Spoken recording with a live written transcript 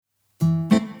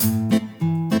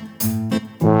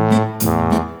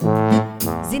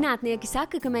Zinātnieki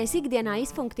saka, ka mēs ikdienā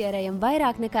izfunktierējam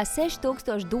vairāk nekā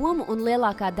 6000 domu, un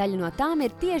lielākā daļa no tām ir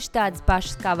tieši tādas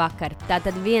pašas kā vakar.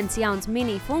 Tātad viens jauns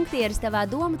mini funktieris tavā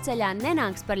domu ceļā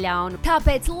nenāks par ļaunu.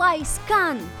 Tāpēc lai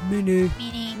skan! Mini,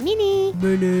 Mini, mini,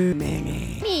 mini,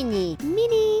 mini, mini,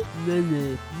 mini, mini,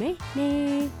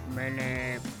 mini,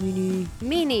 mini, mini.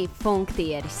 mini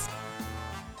funktieris.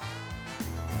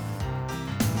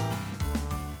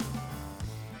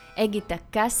 Egita,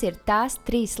 kas ir tās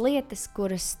 3 lietas,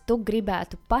 kuras tu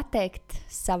gribētu pateikt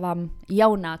savam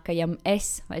jaunākajam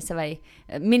es vai savai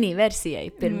mini-versijai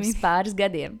pirms pāris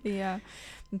gadiem? Jā,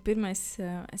 pirmais,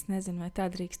 es nezinu, vai tā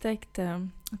drīkst teikt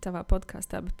tavā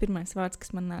podkāstā, bet pirmais vārds,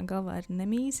 kas man nāk galvā, ir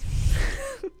nemīzi.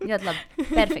 Ļoti labi,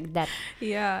 perfekti der.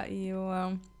 Jā, jo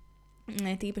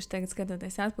tīpaši tagad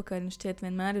skatoties atpakaļ, un šķiet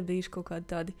vienmēr ir bijuši kaut kādi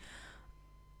tādi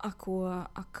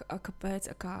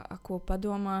kāpēc, ko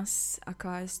padomās,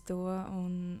 kā es to,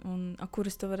 un kur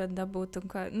es to varētu dabūt, un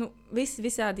kā,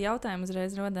 visādi jautājumi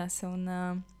uzreiz rodās, un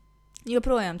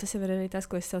joprojām tas jau ir arī tas,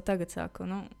 ko es sev tagad saku,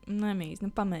 nemīz,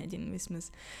 pamēģini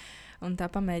vismaz, un tā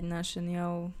pamēģināšana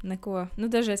jau neko,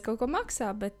 dažreiz kaut ko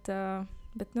maksā, bet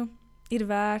ir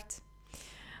vērts,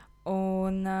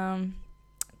 un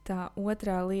tā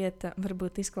otrā lieta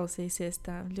varbūt izklausīsies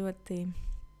tā ļoti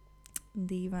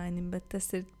dīvaini, bet tas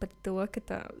ir par to, ka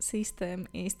tā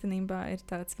sistēma īstenībā ir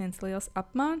tāds viens liels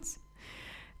apmāns,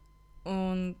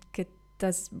 un ka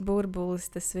tas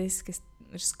burbulis, tas viss, kas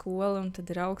ir skola, un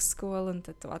tad ir augstskola, un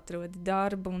tad tu atrodi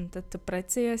darbu, un tad tu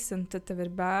precies, un tad tev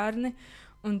ir bērni,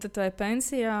 un tad tu ej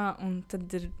pensijā, un tad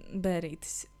ir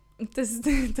bērītis. Tas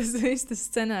viss, tas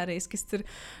scenārijs, kas tur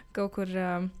kaut kur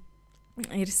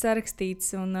ir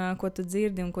sarakstīts, un ko tu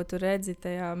dzirdi un ko tu redzi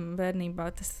tajā bērnībā,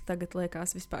 tas tagad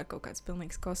liekas vispār kaut kāds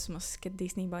pilnīgs kosmos, kad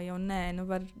īstenībā jau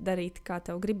var darīt, kā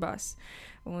tev gribās.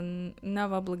 Un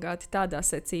nav obligāti tādā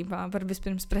secībā. Var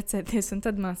vispirms precēties un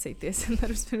tad mācīties, un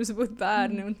var vispirms būt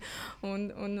bērni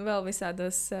un vēl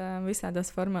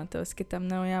visādos formātos, ka tam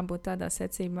nav jābūt tādā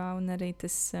secībā, un arī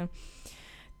tas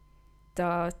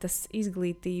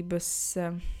izglītības,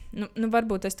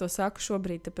 varbūt es to saku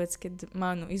šobrīd, tāpēc, kad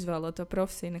manu izvēloto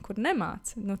profesiju nekur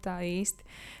nemāca, tā īsti,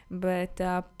 bet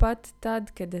pat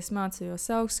tad, kad es mācījos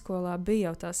augstskolā, bija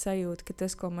jau tā sajūta, ka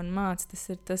tas, ko man māca, tas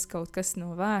ir tas kaut kas no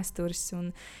vēstures, un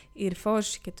ir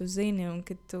forši, ka tu zini, un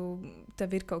ka tev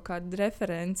ir kaut kāda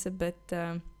reference, bet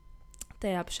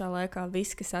tajā pašā laikā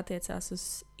viss, kas attiecās uz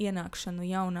ienākšanu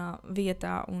jaunā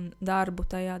vietā un darbu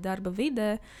tajā darba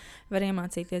vidē, var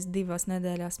iemācīties 2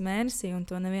 nedēļās mēnesī, un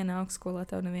to nevienā augstskolā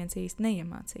tev neviens īsti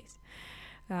neiemācīs.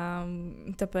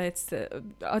 Tāpēc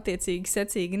attiecīgi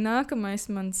secīgi nākamais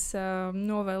mans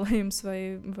novēlējums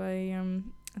vai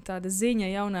tāda ziņa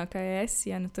jaunākajai es,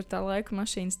 ja tur tā laika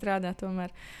mašīna strādā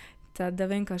tomēr, tad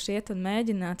vienkārši iet un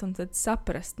mēģināt, un tad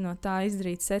saprast, no tā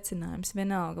izdarīt secinājumus.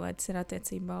 Vienalga, vai tas ir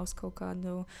attiecībā uz kaut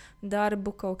kādu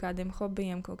darbu, kaut kādiem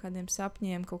hobijiem, kaut kādiem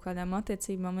sapņiem, kaut kādām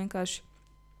attiecībām. Vienkārši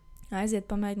aiziet,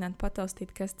 pamēģināt,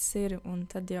 pataustīt, kas tas ir, un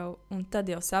tad jau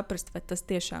saprast, vai tas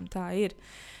tiešām tā ir.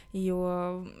 Jo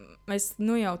es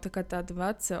jau tā kā tāda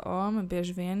veca oma,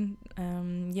 bieži vien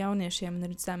jauniešiem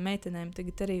un tām meitenēm,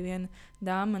 tagad arī viena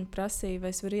dāma man prasīja,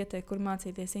 vai es varu ieteikt, kur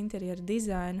mācīties interjeru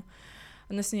dizainu.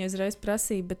 Un es viņai uzreiz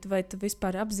prasīju, bet vai tu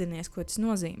vispār apzinies, ko tas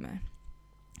nozīmē?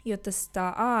 Jo tas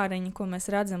tā āriņa, ko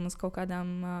mēs redzam uz kaut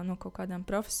kādām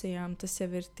profesijām, tas jau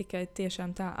ir tikai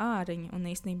tiešām tā āriņa. Un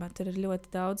īstenībā tur ir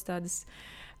ļoti daudz tādas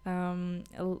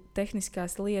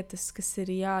tehniskās lietas, kas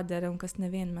ir jādara un kas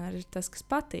nevienmēr ir tas, kas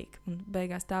patīk. Un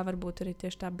beigās tā varbūt arī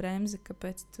tieši tā bremze,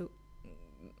 kāpēc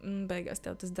beigās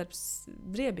tev tas darbs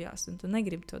driebjās un tu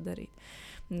negribi to darīt.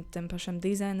 Tam pašam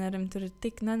dizaineram tur ir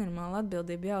tik nenormāla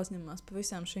atbildība jāuzņemās par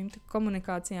visām šīm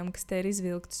komunikācijām, kas te ir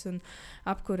izvilktas un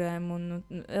apkurēm un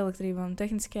elektrībām un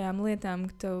tehniskajām lietām,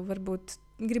 ka tev varbūt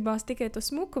gribās tikai to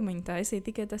smukumiņu taisīt,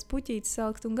 tikai tās puķītes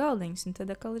salikt un galdiņus, un tad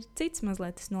atkal ir cits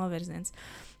mazliet tas novirziens,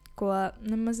 ko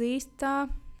nemaz īsti tā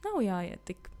nav jāiet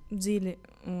tik dziļi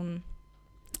un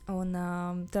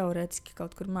teorētiski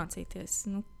kaut kur mācīties.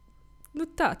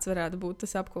 Tāds varētu būt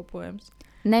tas apkopojums.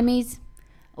 Nemīz.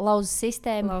 Lauzu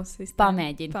sistēmu,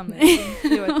 pamēģini.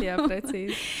 Ļoti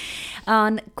precīzi.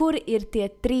 Un kur ir tie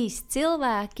 3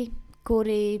 cilvēki,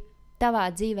 kuri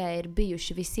tavā dzīvē ir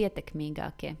bijuši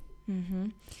visietekmīgākie?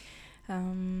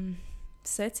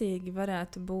 Secīgi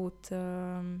varētu būt,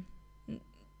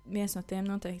 viens no tiem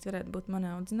noteikti varētu būt mana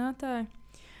audzinātāja,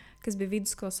 kas bija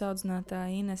vidusskolas audzinātāja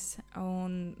Ines,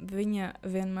 un viņa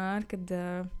vienmēr, kad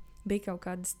bija kaut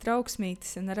kādas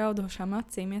trauksmītes un raudošām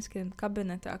acīm ieskrien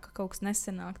kabinetā, ka kaut kas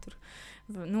nesenāk tur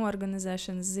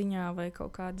noorganizēšanas ziņā vai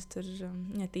kaut kādas tur,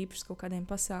 tīpaši kaut kādiem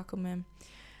pasākumiem.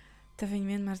 tad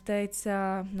viņi vienmēr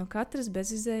teica, no katras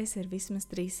bezizējas ir vismaz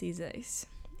 3 izējas.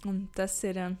 Un tas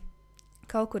ir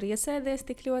kaut kur iesēdies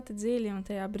tik ļoti dziļi, un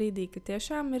tajā brīdī, kad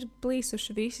tiešām ir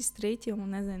plīsuši visi striķi un,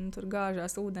 nezinu, tur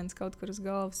gāžās ūdens kaut kur uz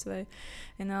galvas vai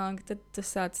vienalga, tad tu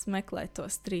sāc meklēt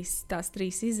tās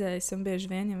 3 izējas, un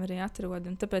bieži vien jau arī atrod,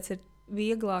 un tāpēc ir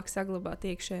vieglāk saglabāt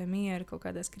iekšējo mieru kaut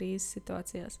kādās krīzes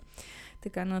situācijās.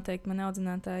 Tā kā noteikti man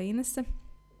audzinātāja Inese.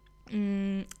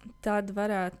 Tad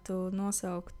varētu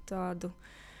nosaukt tādu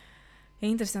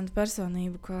interesantu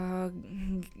personību kā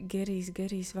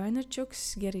Gerijs Vainerčuks,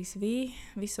 Gerijs V.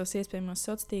 Visos iespējamos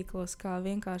sociālos tīklos, kā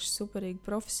vienkārši superīgi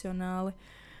profesionāli,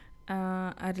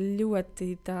 ar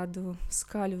ļoti tādu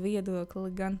skaļu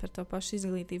viedokli gan par to pašu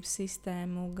izglītības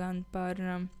sistēmu, gan par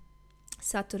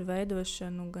satura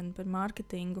veidošanu, gan par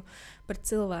mārketingu, par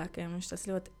cilvēkiem. Viņš tas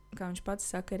ļoti, kā viņš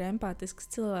pats saka, ir empātisks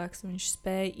cilvēks, un viņš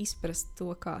spēja izprast to,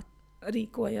 kā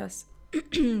rīkojās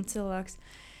cilvēks.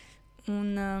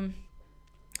 Un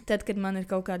tad, kad man ir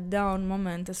kaut kāda down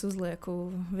momenta, es uzlieku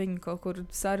viņu kaut kur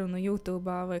sarunu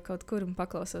YouTube vai kaut kur un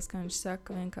paklausos, kā viņš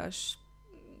saka, vienkārši,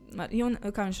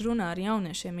 kā viņš runā ar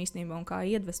jauniešiem īstenībā un kā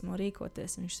iedvesmo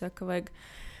rīkoties. Viņš saka, ka vajag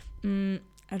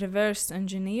reverse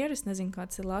engineer, es nezinu,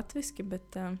 kāds ir latviski, bet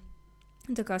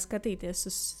tā kā skatīties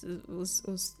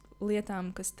uz lietām,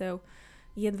 kas tev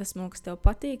iedvesmo, kas tev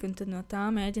patīk, un tad no tā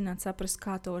mēģināt saprast,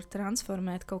 kā to var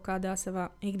transformēt kaut kādā savā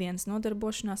ikdienas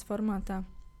nodarbošanās formātā.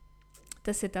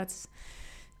 Tas ir tāds,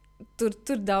 tur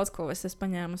daudz ko es esmu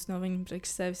paņēmusi no viņa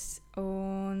priekš sevis.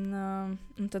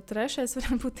 Un tad trešais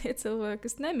varētu būt tie cilvēki,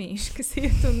 kas nemīš, kas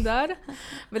iet un dara,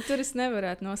 bet tur es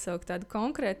nevarētu nosaukt tādu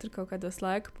konkrētu, tur kaut kādos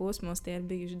laika posmos tie ir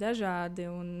bijuši dažādi,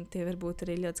 un tie varbūt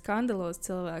arī ļoti skandalozi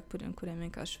cilvēki, kuriem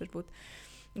vienkārši varbūt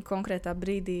konkrētā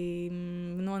brīdī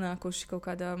nonākuši kaut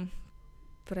kādā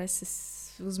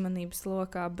preses uzmanības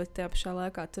lokā, bet tajā pašā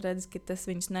laikā tu redzi, ka tas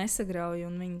viņus nesagrauj,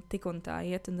 un viņi tik un tā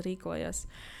iet un rīkojas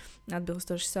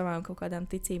atbilstoši savām kaut kādām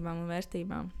ticībām un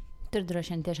vērtībām. Tur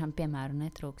droši vien tiešām piemēru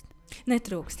netrūkst.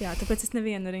 Netrūkst, jā, tāpēc es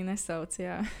nevienu arī nesaucu,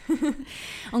 jā.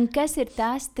 Un kas ir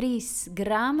tās 3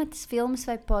 grāmatas, filmas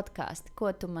vai podkāsti,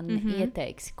 ko tu man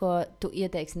ieteiksi? Ko tu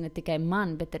ieteiksi ne tikai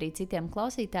man, bet arī citiem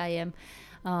klausītājiem,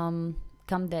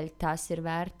 kamdēļ tās ir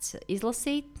vērts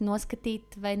izlasīt,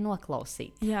 noskatīt vai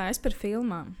noklausīt? Jā, es par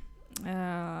filmām.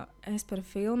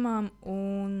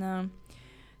 Un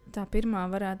tā pirmā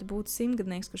varētu būt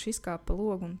 100-gadnieks, kurš izkāpa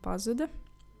logu un pazuda.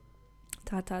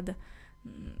 Tā tāda,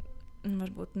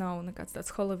 varbūt nav nekāds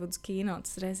tāds Hollywoods kino,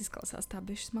 tas reiz izklausās tā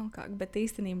bišķi smalkāk, bet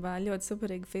īstenībā ļoti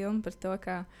superīga filma par to,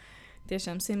 kā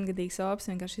tiešām 100-gadīgs ops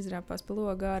vienkārši izrāpās pa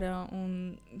logu ārā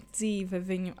un dzīve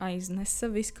viņu aiznesa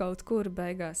visu kaut kur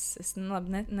beigās. Es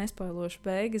labi nespoilošu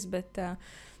beigas, bet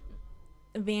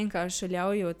vienkārši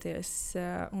ļaujoties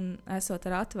un esot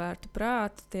ar atvērtu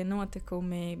prātu, tie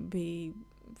notikumi bija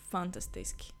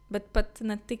fantastiski. Bet pat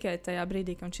ne tikai tajā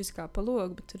brīdī, kad viņš izkāpa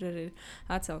logu, bet tur arī ir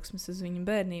atsauksmes uz viņu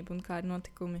bērnību un kā ir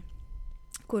notikumi,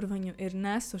 kur viņu ir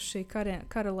nesuši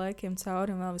kara laikiem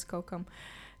cauri un vēl vis kaut kam.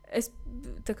 Es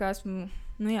tā kā esmu,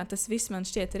 tas viss man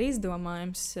šķiet ir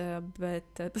izdomājums, bet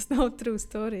tas nav true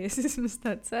story, es vismaz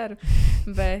tā ceru,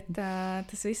 bet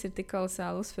tas viss ir tik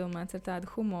kolosāli uzfilmēts ar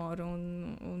tādu humoru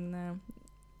un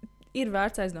ir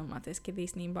vērts aizdomāties, ka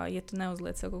īstenībā, ja tu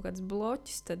neuzliec sev kaut kādus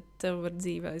bloķus, tad tev var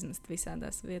dzīve aiznest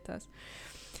visādās vietās.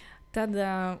 Tad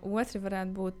otri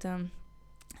varētu būt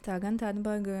tāda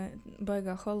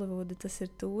baigā Hollywooda, tas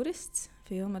ir Turists,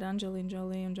 filma ar Angelīnu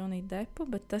Jolie un Johnny Deppu,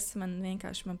 bet tas man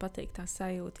vienkārši patīk tā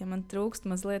sajūta. Ja man trūkst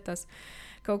mazliet tās,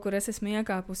 kaut kur es esmu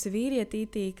iekāpusi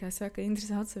vīrietītī, kā saka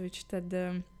Indris Atsevičs, tad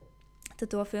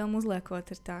to filmu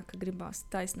uzliekot ir tā, ka gribās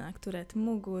taisnāk turēt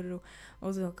muguru,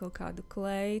 uzvilkt kaut kādu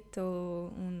kleitu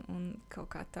un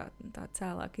kaut kā tā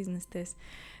cēlāk iznesties.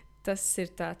 Tas ir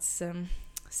tāds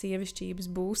sievišķības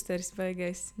būsteris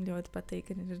beigais. Ļoti patīk,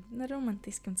 ka ir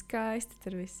romantiski un skaisti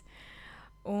tur viss.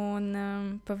 Un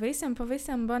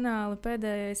pavisam banāli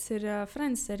pēdējais ir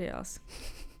Friends seriāls.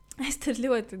 Es tur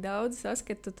ļoti daudz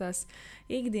saskatu tās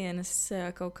ikdienas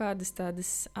kaut kādas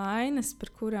tādas ainas, par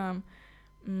kurām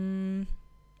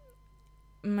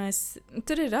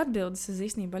tur ir atbildes uz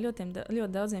īstenībā ļoti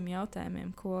daudziem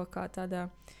jautājumiem, ko kā tādā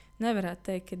nevarētu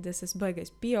teikt, ka es esmu baigais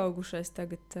pieaugušais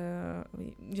tagad,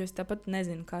 jo es tāpat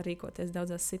nezinu, kā rīkoties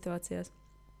daudzās situācijās.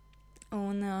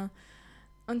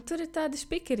 Un tur ir tādi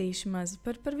špikerīši mazi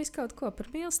par visu kaut ko, par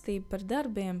mīlestību, par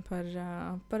darbiem,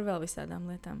 par vēl visādām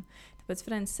lietām. Tāpēc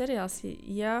Friends seriāls,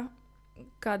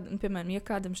 piemēram, ja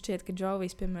kādam šķiet, ka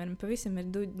Džovijs, piemēram, pavisam ir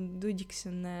duģiks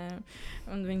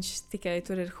un viņš tikai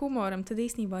tur ir humoram, tad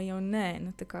īstenībā jau nē.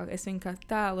 Tā kā es viņu kā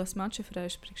tēlu esmu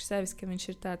atšifrējuši priekš sevis, ka viņš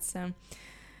ir tāds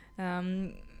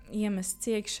iemests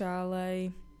iekšā, lai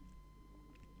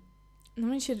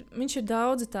viņš ir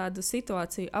daudzu tādu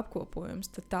situāciju apkopojums.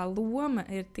 Tad tā loma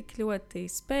ir tik ļoti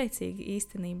spēcīga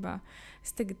īstenībā.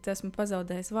 Es tagad esmu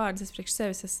pazaudējis vārdus, es priekš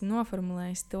sevis esmu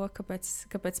noformulējis to,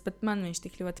 kāpēc pat man viņš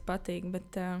tik ļoti patīk.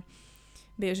 Bet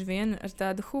bieži vien ar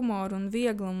tādu humoru un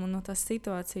vieglumu no tās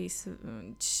situācijas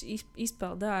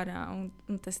izpeld ārā.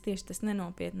 Un tas tieši tas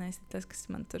nenopietnais ir tas, kas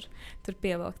man tur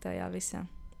pievelk tajā visā.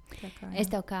 Es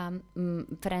tev kā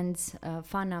friends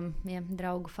fanam,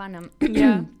 draugu fanam,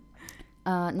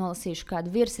 nolasīšu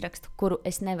kādu virsrakstu, kuru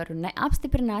es nevaru ne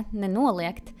apstiprināt, ne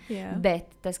noliegt,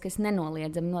 bet tas, kas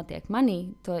nenoliedzami notiek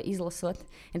manī, to izlasot,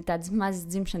 ir tādas mazas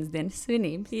dzimšanas dienas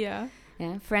svinības.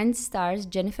 Friends stars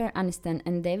Jennifer Aniston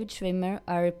and David Schwimmer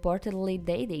are reportedly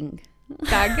dating.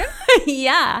 Tagad?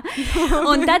 Jā,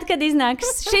 un tad, kad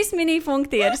iznāks šis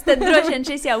mini-funktieris, tad droši vien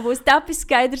šis jau būs tapis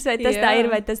skaidrs, vai tas tā ir,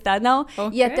 vai tas tā nav.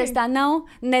 Ja tas tā nav,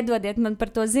 nedodiet man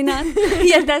par to zināt.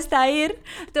 Ja tas tā ir,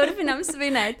 turpinam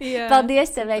svinēt.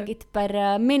 Paldies tev, Egita, par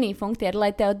mini-funktieru,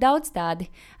 lai tev daudz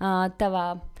tādi tavā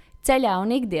ceļā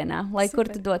un ikdienā, lai kur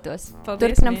tu dotos.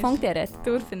 Paldies, turpinam funktierēt.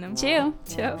 Turpinam. Čau!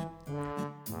 Čau!